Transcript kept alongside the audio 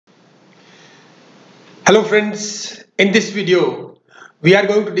Hello friends, in this video we are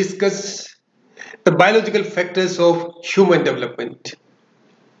going to discuss the biological factors of human development.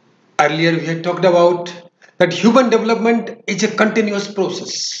 Earlier we had talked about that human development is a continuous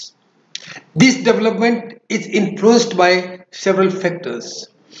process. This development is influenced by several factors.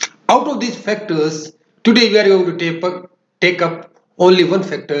 Out of these factors, today we are going to take up only one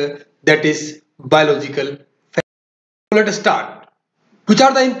factor, that is biological factors. Let us start. Which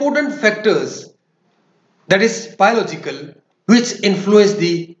are the important factors, that is biological, which influence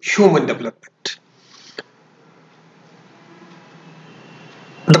the human development?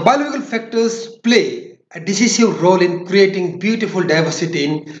 The biological factors play a decisive role in creating beautiful diversity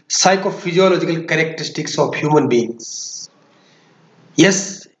in psychophysiological characteristics of human beings.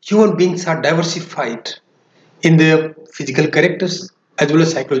 Yes, human beings are diversified in their physical characters as well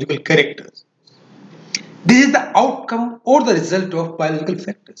as psychological characters. This is the outcome or the result of biological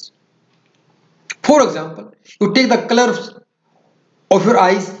factors. For example, you take the color of your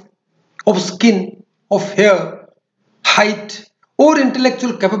eyes, of skin, of hair, height, or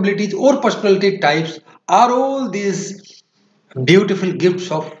intellectual capabilities or personality types are all these beautiful gifts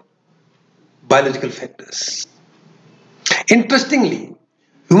of biological factors. Interestingly,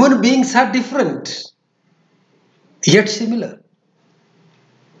 human beings are different yet similar.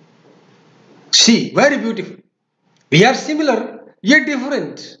 See, very beautiful. We are similar yet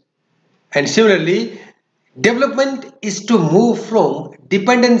different. And similarly, development is to move from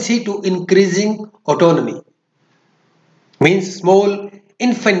dependency to increasing autonomy. Means small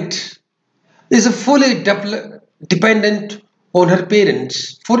infant is fully dependent on her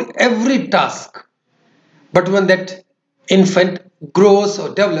parents for every task. But when that infant grows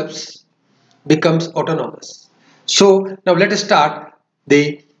or develops, becomes autonomous. So now let us start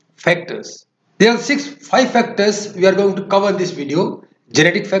the factors. There are five factors we are going to cover in this video: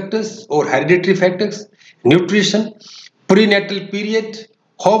 genetic factors or hereditary factors, nutrition, prenatal period,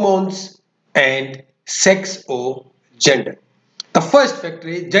 hormones, and sex or gender. The first factor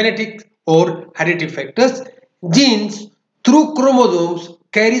is genetic or hereditary factors. Genes through chromosomes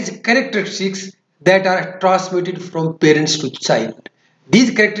carries characteristics that are transmitted from parents to child.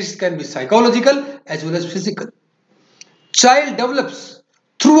 These characteristics can be psychological as well as physical. Child develops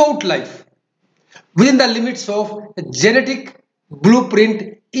throughout life within the limits of a genetic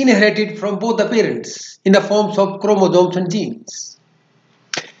blueprint inherited from both the parents in the forms of chromosomes and genes.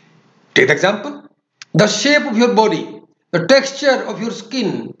 Take the example: the shape of your body, the texture of your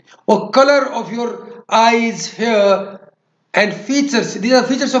skin, or color of your eyes, hair, and features. These are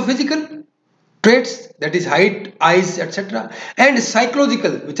features of physical traits, that is height, eyes, etc. And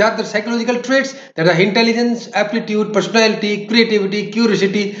psychological, which are the psychological traits, that are intelligence, aptitude, personality, creativity,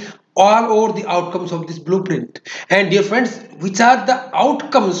 curiosity, all over the outcomes of this blueprint. And dear friends, which are the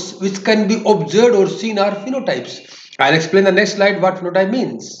outcomes which can be observed or seen are phenotypes. I'll explain the next slide what phenotype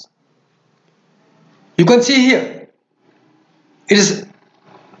means. You can see here, it is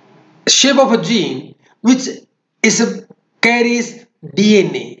shape of a gene which carries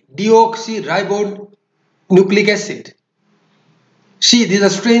DNA, deoxyribonucleic acid. See, these are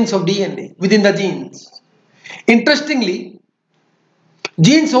strains of DNA within the genes. Interestingly,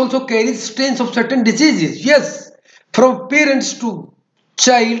 genes also carry strains of certain diseases. Yes, from parents to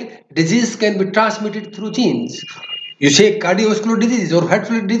child, disease can be transmitted through genes. You say cardiovascular disease or heart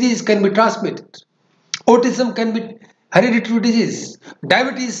failure disease can be transmitted. Autism can be hereditary disease.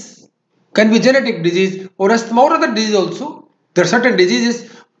 Diabetes can be genetic disease, or asthma or other disease also. There are certain diseases,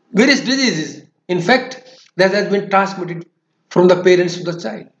 various diseases, in fact, that has been transmitted from the parents to the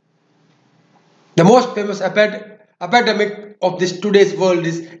child. The most famous epidemic of this today's world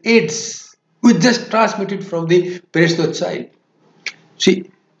is AIDS, which just transmitted from the parents to the child. See,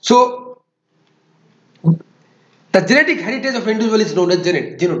 so the genetic heritage of individual is known as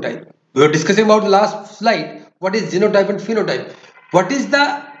genotype. We were discussing about the last slide. What is genotype and phenotype? What is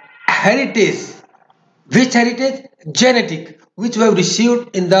the heritage? Which heritage? Genetic, which we have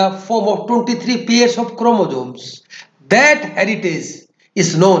received in the form of 23 pairs of chromosomes. That heritage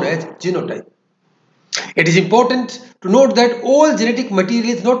is known as genotype. It is important to note that all genetic material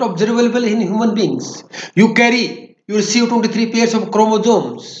is not observable in human beings. You receive 23 pairs of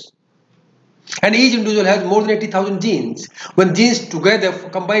chromosomes, and each individual has more than 80,000 genes. When genes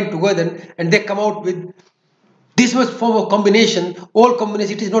combine together, and they come out with this much form of combination, all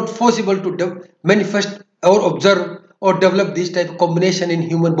combination, it is not possible to manifest or observe or develop this type of combination in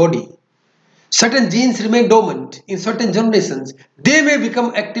human body. Certain genes remain dormant in certain generations. They may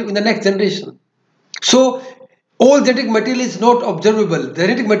become active in the next generation. So, all genetic material is not observable. The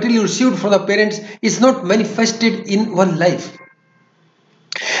genetic material received from the parents is not manifested in one life.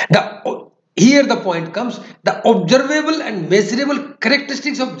 here the point comes, the observable and measurable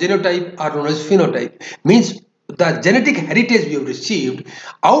characteristics of genotype are known as phenotype. Means the genetic heritage we have received,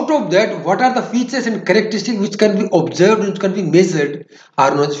 out of that what are the features and characteristics which can be observed, which can be measured,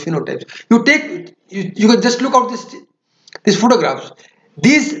 are known as phenotypes. You can just look out these photographs.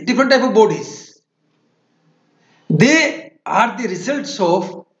 These different type of bodies, they are the results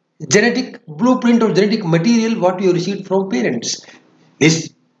of genetic blueprint or genetic material what you received from parents.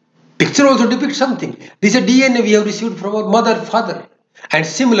 This picture also depicts something. This is a DNA we have received from our mother, father, and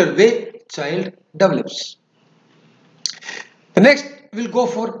similar way child develops. The next we'll go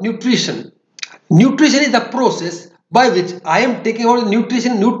for nutrition. Nutrition is the process by which I am taking out the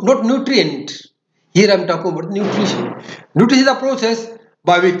nutrition, not nutrient. Here I am talking about nutrition. Nutrition is the process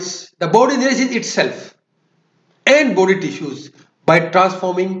by which the body nourishes itself and body tissues by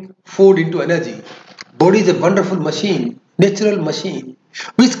transforming food into energy. Body is a wonderful machine, natural machine,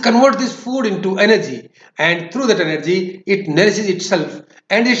 which converts this food into energy, and through that energy it nourishes itself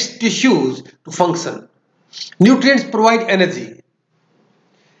and its tissues to function. Nutrients provide energy.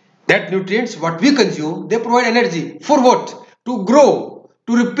 That nutrients what we consume, they provide energy for what? To grow,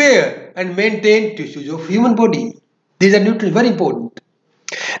 to repair and maintain tissues of human body. These are nutrients, very important.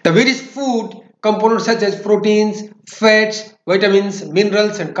 The various food components such as proteins, fats, vitamins,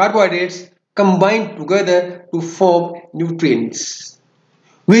 minerals and carbohydrates combine together to form nutrients.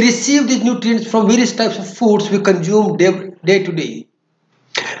 We receive these nutrients from various types of foods we consume day to day.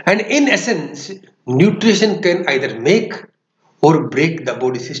 And in essence, nutrition can either make or break the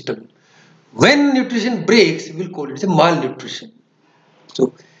body system. When nutrition breaks, we will call it a malnutrition.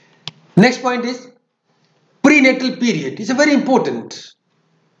 So, next point is prenatal period. It's a very important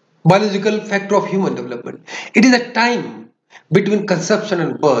biological factor of human development. It is a time between conception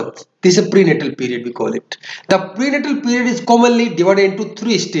and birth. This is a prenatal period, we call it. The prenatal period is commonly divided into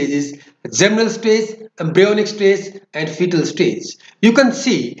three stages: germinal stage, embryonic stage and fetal stage. You can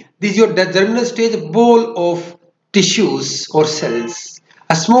see this is your germinal stage, ball of tissues or cells,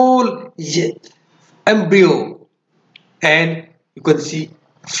 a small embryo, and you can see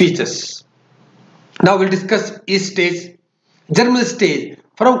fetus. Now we'll discuss each stage. Germinal stage,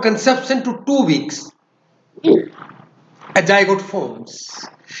 from conception to 2 weeks, a zygote forms.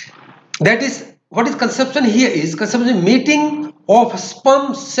 That is, what is conception here is conception mating of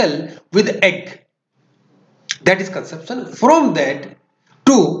sperm cell with egg. That is conception. From that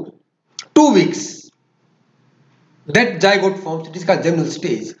to 2 weeks, that zygote forms. It is called germinal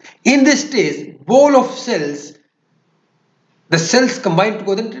stage. In this stage, ball of cells, the cells combine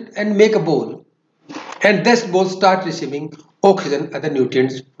together and make a ball, and this ball start receiving oxygen and the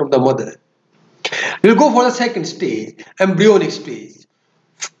nutrients from the mother. We'll go for the second stage, embryonic stage.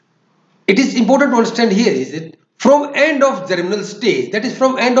 It is important to understand here is that from end of germinal stage, that is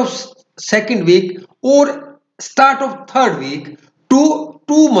from end of second week or start of third week to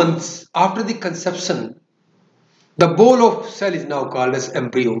 2 months after the conception, the ball of cell is now called as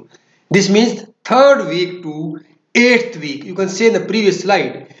embryo. This means third week to 8th week. You can say in the previous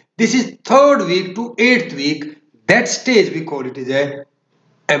slide, this is third week to 8th week. That stage we call it is a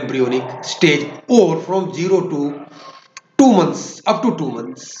embryonic stage, or from 0 to 2 months, up to 2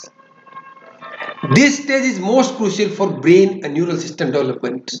 months. This stage is most crucial for brain and neural system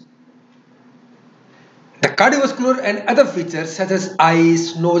development. The cardiovascular and other features such as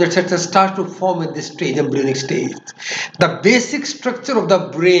eyes, nose, etc. start to form at this stage, embryonic stage. The basic structure of the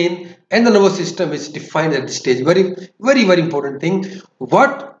brain and the nervous system is defined at this stage. Very important thing.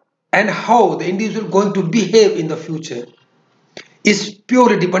 What and how the individual is going to behave in the future is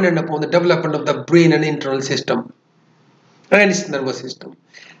purely dependent upon the development of the brain and internal system and its nervous system.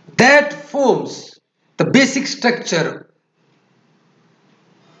 That forms the basic structure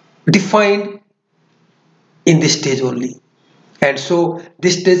defined in this stage only. And so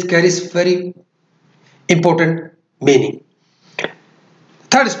this stage carries very important meaning.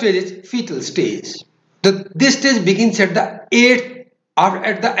 Third stage is fetal stage. This stage begins at the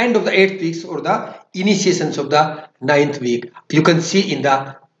end of the 8th weeks or the initiations of the 9th week. You can see in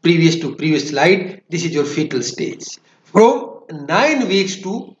the previous slide, this is your fetal stage. From 9 weeks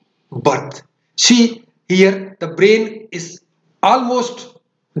to birth. See here, the brain is almost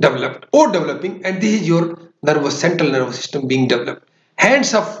developed or developing, and this is your central nervous system being developed.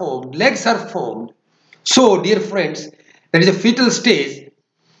 Hands are formed, legs are formed. So dear friends, that is a fetal stage.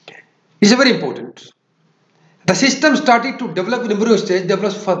 Is very important. The system started to develop in embryo stage,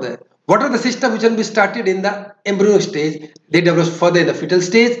 develops further. What are the systems which can be started in the embryo stage? They develop further in the fetal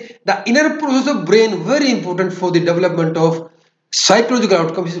stage. The inner process of brain, very important for the development of psychological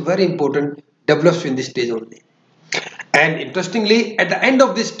outcomes, is very important, develops in this stage only. And interestingly, at the end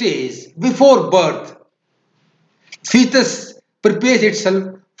of this stage, before birth, fetus prepares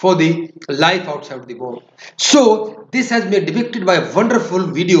itself for the life outside the womb. So this has been depicted by a wonderful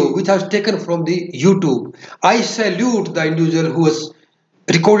video which I was taken from the YouTube. I salute the individual who has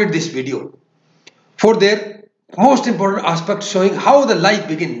recorded this video for their most important aspect, showing how the life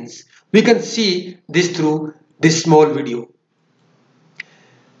begins. We can see this through this small video.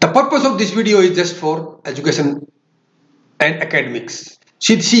 The purpose of this video is just for education and academics.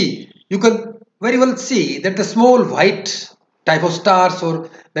 See, you can very well see that the small white type of stars or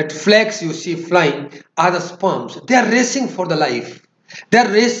that flags you see flying are the sperms. They are racing for the life. They are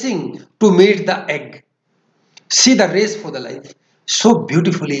racing to meet the egg. See the race for the life. So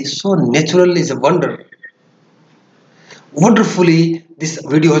beautifully, so natural is a wonder. Wonderfully, this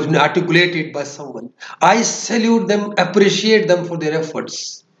video has been articulated by someone. I salute them, appreciate them for their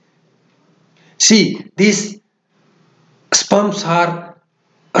efforts. See, these sperms are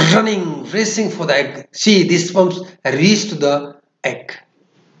running, racing for the egg. See, these sperms reach to the egg.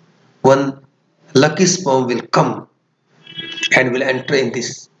 One lucky sperm will come and will enter in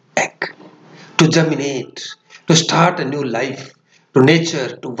this egg to germinate, to start a new life, to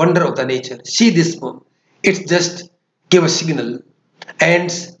nature, to wonder of the nature. See this sperm. It just give a signal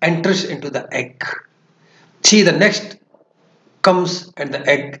and enters into the egg. See the next comes and the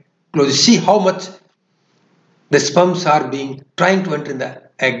egg closes. See how much the sperms are being trying to enter in the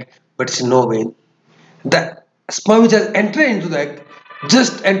egg, but it's no way. The sperm which has entered into the egg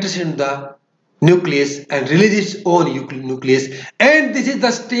just enters into the nucleus and releases its own nucleus, and this is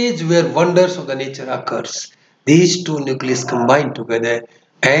the stage where wonders of the nature occurs. These two nucleus combine together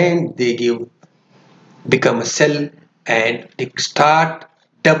and they become a cell and they start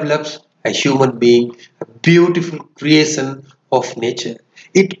develops a human being, a beautiful creation of nature.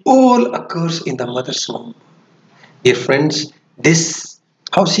 It all occurs in the mother's womb. Dear friends, this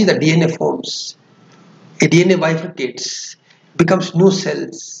how see the DNA forms. A DNA bifurcates, becomes new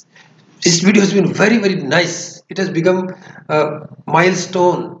cells. This video has been very nice. It has become a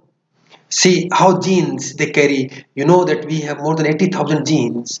milestone. See how genes they carry. You know that we have more than 80,000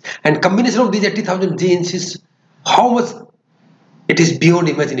 genes, and combination of these 80,000 genes is how much it is beyond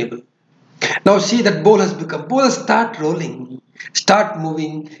imaginable. Now see that ball has become, ball start rolling, start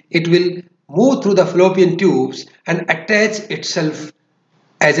moving. It will move through the fallopian tubes and attach itself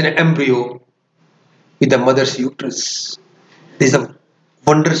as an embryo with the mother's uterus. These are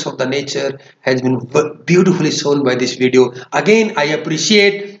wonders of the nature has been beautifully shown by this video. Again, I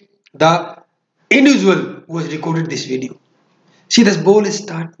appreciate the individual who has recorded this video. See this ball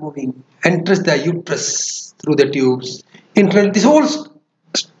start moving, enters the uterus through the tubes. This whole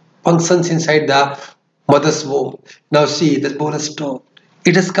functions inside the mother's womb. Now see this ball has stopped.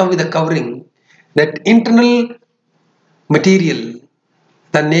 It has come with a covering. That internal material,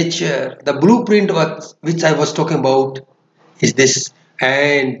 the nature, the blueprint which I was talking about is this.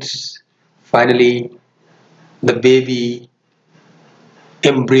 And finally, the baby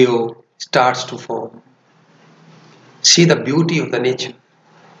embryo starts to form. See the beauty of the nature.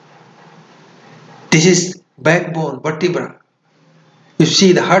 This is backbone, vertebra. You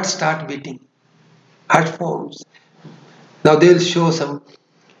see the heart start beating. Heart forms. Now they will show some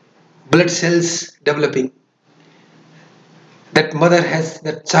blood cells developing. That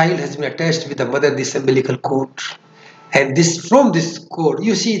child has been attached with the mother, this umbilical cord. And this from this cord,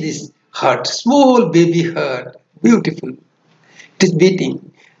 you see this heart, small baby heart, beautiful. It is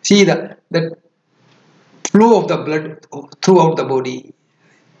beating. See the flow of the blood throughout the body.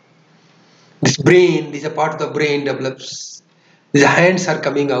 This brain, this is a part of the brain develops. These hands are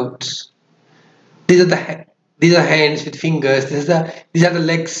coming out. These are hands with fingers. These are the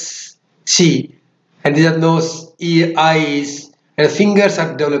legs. See, and these are nose, ear, eyes, and fingers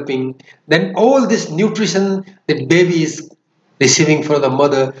are developing. Then all this nutrition that baby is receiving from the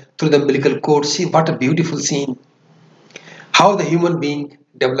mother through the umbilical cord. See what a beautiful scene. How the human being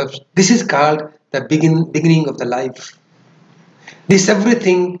develops. This is called the beginning of the life. This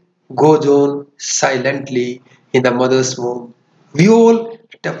everything goes on silently in the mother's womb. We all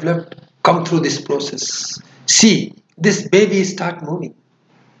come through this process. See, this baby start moving.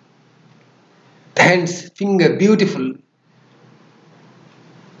 Hands, finger, beautiful.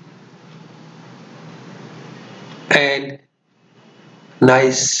 And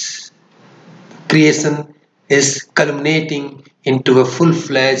nice. Creation is culminating into a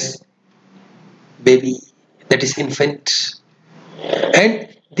full-fledged baby, that is infant. And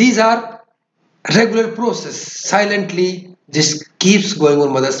these are regular process. Silently just keeps going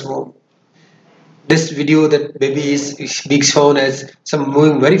on mother's womb. This video that baby is being shown as some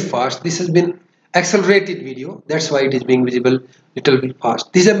moving very fast. This has been accelerated video. That's why it is being visible little bit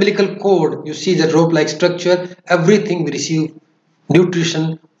fast. This umbilical cord, you see the rope-like structure. Everything we receive,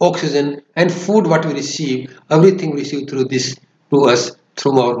 nutrition, oxygen, and food what we receive, everything we receive through this to us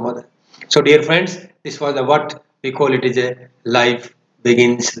through our mother. So, dear friends, this was the what we call it is a life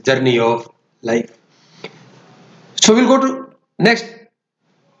begins journey of life. So we'll go to next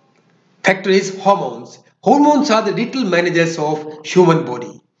factor is hormones. Hormones are the little managers of human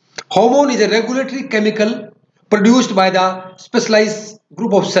body. Hormone is a regulatory chemical produced by the specialized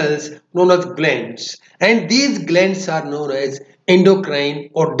group of cells known as glands. And these glands are known as endocrine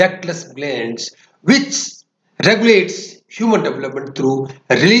or ductless glands, which regulates human development through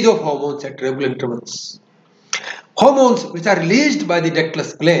release of hormones at regular intervals. Hormones which are released by the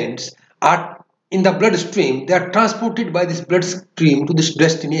ductless glands are in the bloodstream. They are transported by this bloodstream to these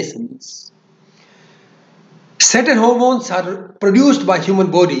destinations. Certain hormones are produced by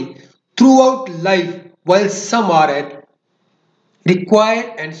human body throughout life, while some are at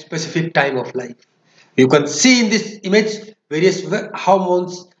required and specific time of life. You can see in this image various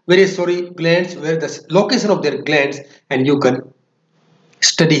hormones, glands, where the location of their glands, and you can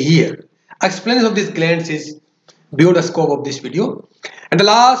study here. Explanation of these glands is beyond the scope of this video. And the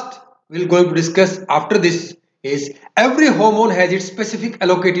last we're going to discuss after this is every hormone has its specific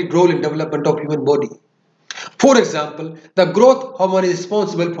allocated role in development of human body. For example, the growth hormone is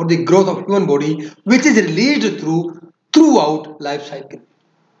responsible for the growth of human body, which is released throughout life cycle.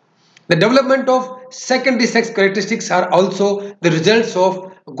 The development of secondary sex characteristics are also the results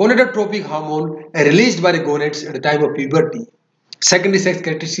of gonadotropic hormone released by the gonads at the time of puberty. Secondary sex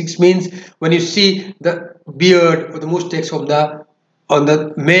characteristics means when you see the beard or the mustache on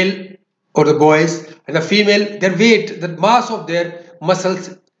the male or the boys, and the female, their weight, the mass of their muscles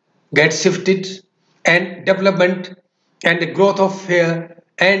gets shifted, and development and the growth of hair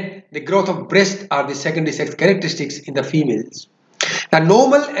and the growth of breast are the secondary sex characteristics in the females. The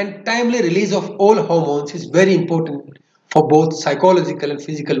normal and timely release of all hormones is very important for both psychological and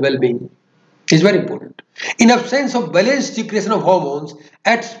physical well-being. Is very important. In absence of balanced secretion of hormones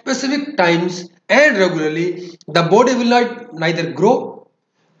at specific times and regularly, the body will neither grow,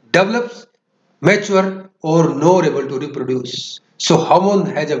 develops, mature, or nor able to reproduce. So hormone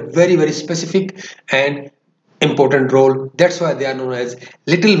has a very specific and important role. That's why they are known as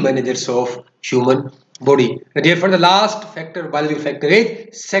little managers of human body. And therefore, the last factor, biological factor,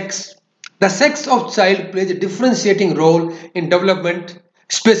 is sex. The sex of child plays a differentiating role in development,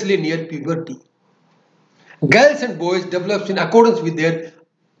 especially near puberty. Girls and boys develop in accordance with their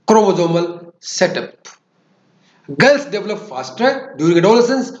chromosomal setup. Girls develop faster during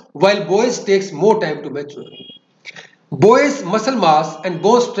adolescence, while boys takes more time to mature. Boys' muscle mass and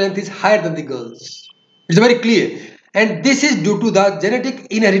bone strength is higher than the girls. It's very clear. And this is due to the genetic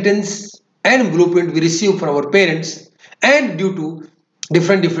inheritance and blueprint we receive from our parents and due to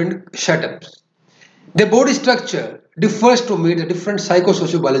different setups. The body structure differs to meet the different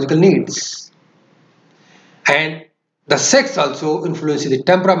psychosociobiological needs. And the sex also influences the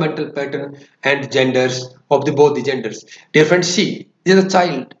temperamental pattern and genders of both the genders. Dear friends, see, this is a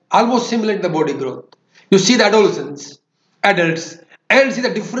child, almost similar in the body growth. You see the adolescents, adults, and see the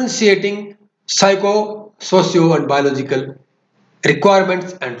differentiating psycho, socio, and biological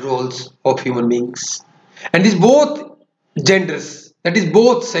requirements and roles of human beings. And these both genders, that is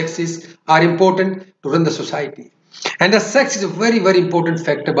both sexes, are important to run the society. And the sex is a very important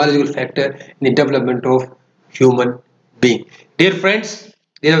factor, biological factor in the development of human being. Dear friends,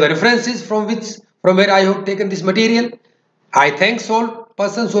 these are the references from where I have taken this material. I thank all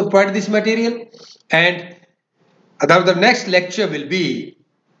persons who have provided this material, and the next lecture will be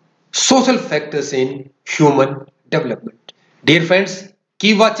social factors in human development. Dear friends,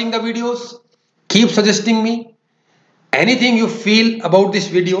 keep watching the videos, keep suggesting me. Anything you feel about this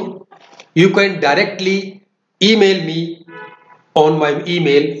video, you can directly email me on my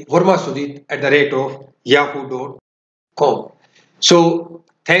email vermasudit@yahoo.com. So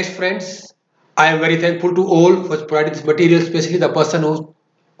thanks friends. I am very thankful to all for providing this material, especially the person who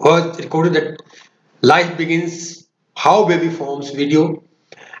has recorded that life begins how baby forms video.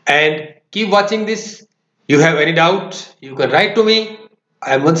 And keep watching this. You have any doubt, you can write to me.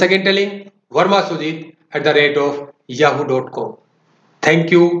 I am once again telling vermasudit@yahoo.com.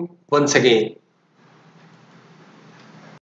 Thank you once again.